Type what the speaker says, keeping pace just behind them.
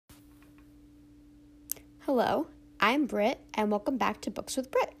Hello, I'm Britt, and welcome back to Books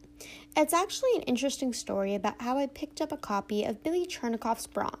with Britt. It's actually an interesting story about how I picked up a copy of Billie Chernicoff's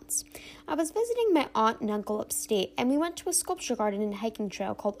Bronze. I was visiting my aunt and uncle upstate, and we went to a sculpture garden and hiking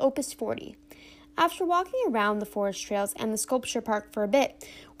trail called Opus 40. After walking around the forest trails and the sculpture park for a bit,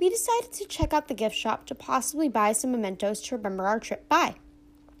 we decided to check out the gift shop to possibly buy some mementos to remember our trip by.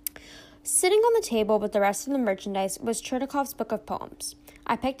 Sitting on the table with the rest of the merchandise was Chernikoff's book of poems.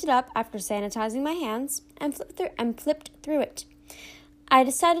 I picked it up after sanitizing my hands and flipped through it. I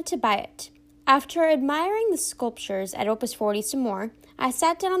decided to buy it. After admiring the sculptures at Opus 40 some more, I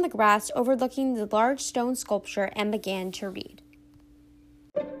sat down on the grass overlooking the large stone sculpture and began to read.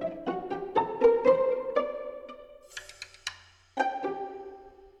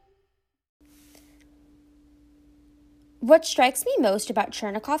 What strikes me most about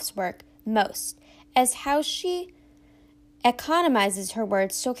Chernikoff's work, is how she economizes her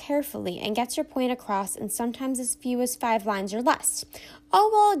words so carefully and gets her point across in sometimes as few as 5 lines or less,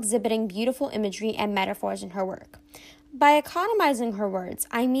 all while exhibiting beautiful imagery and metaphors in her work. By economizing her words,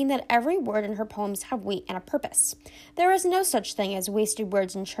 I mean that every word in her poems have weight and a purpose. There is no such thing as wasted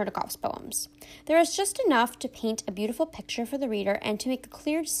words in Chernikoff's poems. There is just enough to paint a beautiful picture for the reader and to make a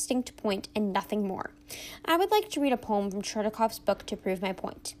clear, distinct point and nothing more. I would like to read a poem from Chernikoff's book to prove my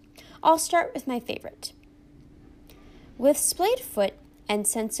point. I'll start with my favorite. With splayed foot and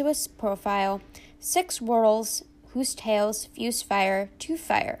sensuous profile, 6 whorls whose tails fuse fire to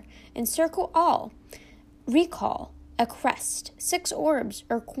fire, encircle all. Recall, a crest, 6 orbs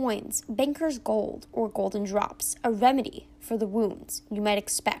or coins, banker's gold or golden drops, a remedy for the wounds you might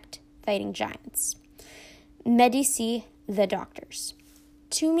expect fighting giants. Medici, the doctors.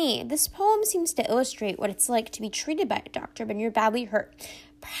 To me, this poem seems to illustrate what it's like to be treated by a doctor when you're badly hurt,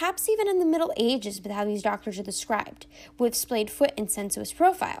 perhaps even in the Middle Ages with how these doctors are described, with splayed foot and sensuous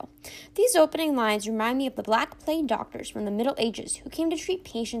profile. These opening lines remind me of the Black Plague doctors from the Middle Ages who came to treat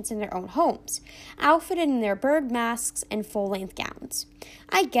patients in their own homes, outfitted in their bird masks and full-length gowns.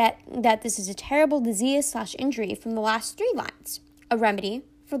 I get that this is a terrible disease/injury from the last 3 lines, a remedy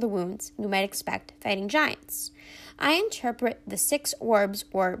for the wounds you might expect fighting giants. I interpret the 6 orbs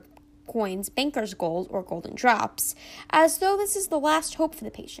or coins, banker's gold or golden drops, as though this is the last hope for the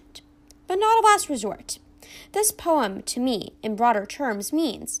patient, but not a last resort. This poem, to me, in broader terms,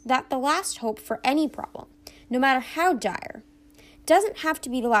 means that the last hope for any problem, no matter how dire, doesn't have to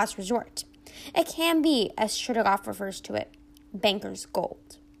be the last resort. It can be, as Chernicoff refers to it, banker's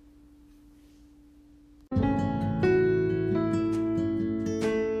gold.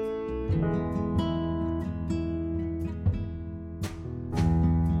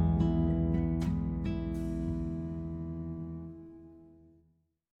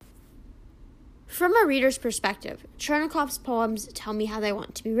 From a reader's perspective, Chernikoff's poems tell me how they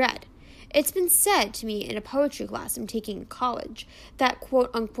want to be read. It's been said to me in a poetry class I'm taking in college that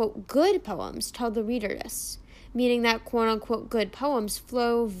quote-unquote good poems tell the reader this, meaning that quote-unquote good poems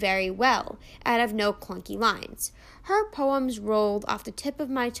flow very well and have no clunky lines. Her poems rolled off the tip of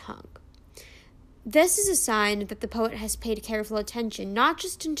my tongue. This is a sign that the poet has paid careful attention not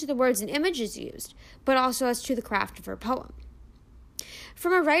just into the words and images used, but also as to the craft of her poem.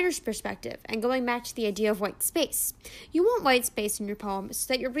 From a writer's perspective, and going back to the idea of white space, you want white space in your poem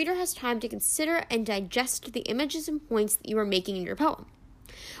so that your reader has time to consider and digest the images and points that you are making in your poem.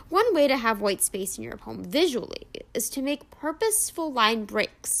 One way to have white space in your poem visually is to make purposeful line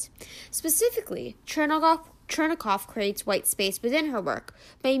breaks. Specifically, Chernicoff creates white space within her work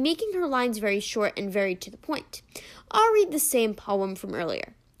by making her lines very short and very to the point. I'll read the same poem from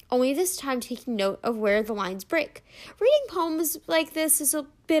earlier, only this time taking note of where the lines break. Reading poems like this is a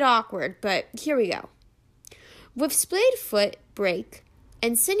bit awkward, but here we go. With splayed foot, break,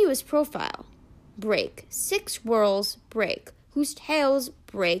 and sinuous profile, break, 6 whorls, break, whose tails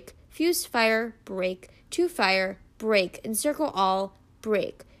break, fuse fire, break, to fire, break, encircle all,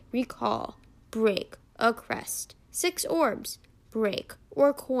 break, recall, break, a crest, 6 orbs, break,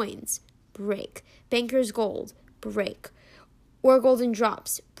 or coins, break, banker's gold, break, or golden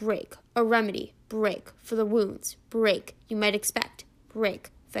drops, break, a remedy, break, for the wounds, break, you might expect,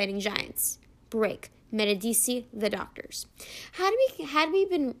 break, fighting giants, break, Medici, the doctors. Had we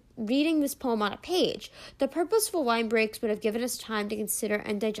been reading this poem on a page, the purposeful line breaks would have given us time to consider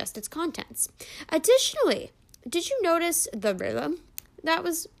and digest its contents. Additionally, did you notice the rhythm that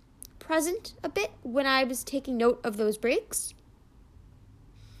was present a bit when I was taking note of those breaks?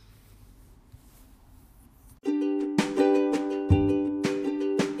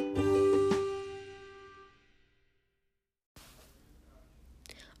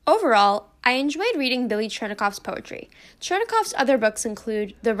 Overall, I I enjoyed reading Billie Chernicoff's poetry. Chernicoff's other books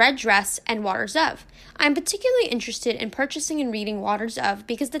include The Red Dress and Waters Of. I'm particularly interested in purchasing and reading Waters Of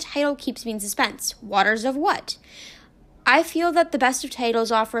because the title keeps me in suspense. Waters of what? I feel that the best of titles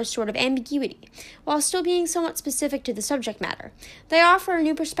offer a sort of ambiguity, while still being somewhat specific to the subject matter. They offer a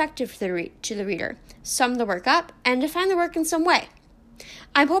new perspective to the reader, sum the work up, and define the work in some way.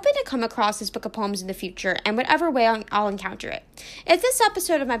 I'm hoping to come across this book of poems in the future, and whatever way I'll encounter it. If this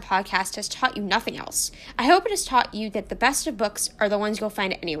episode of my podcast has taught you nothing else, I hope it has taught you that the best of books are the ones you'll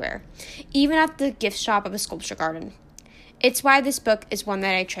find anywhere, even at the gift shop of a sculpture garden. It's why this book is one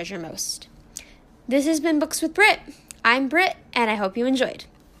that I treasure most. This has been Books with Brit. I'm Brit, and I hope you enjoyed.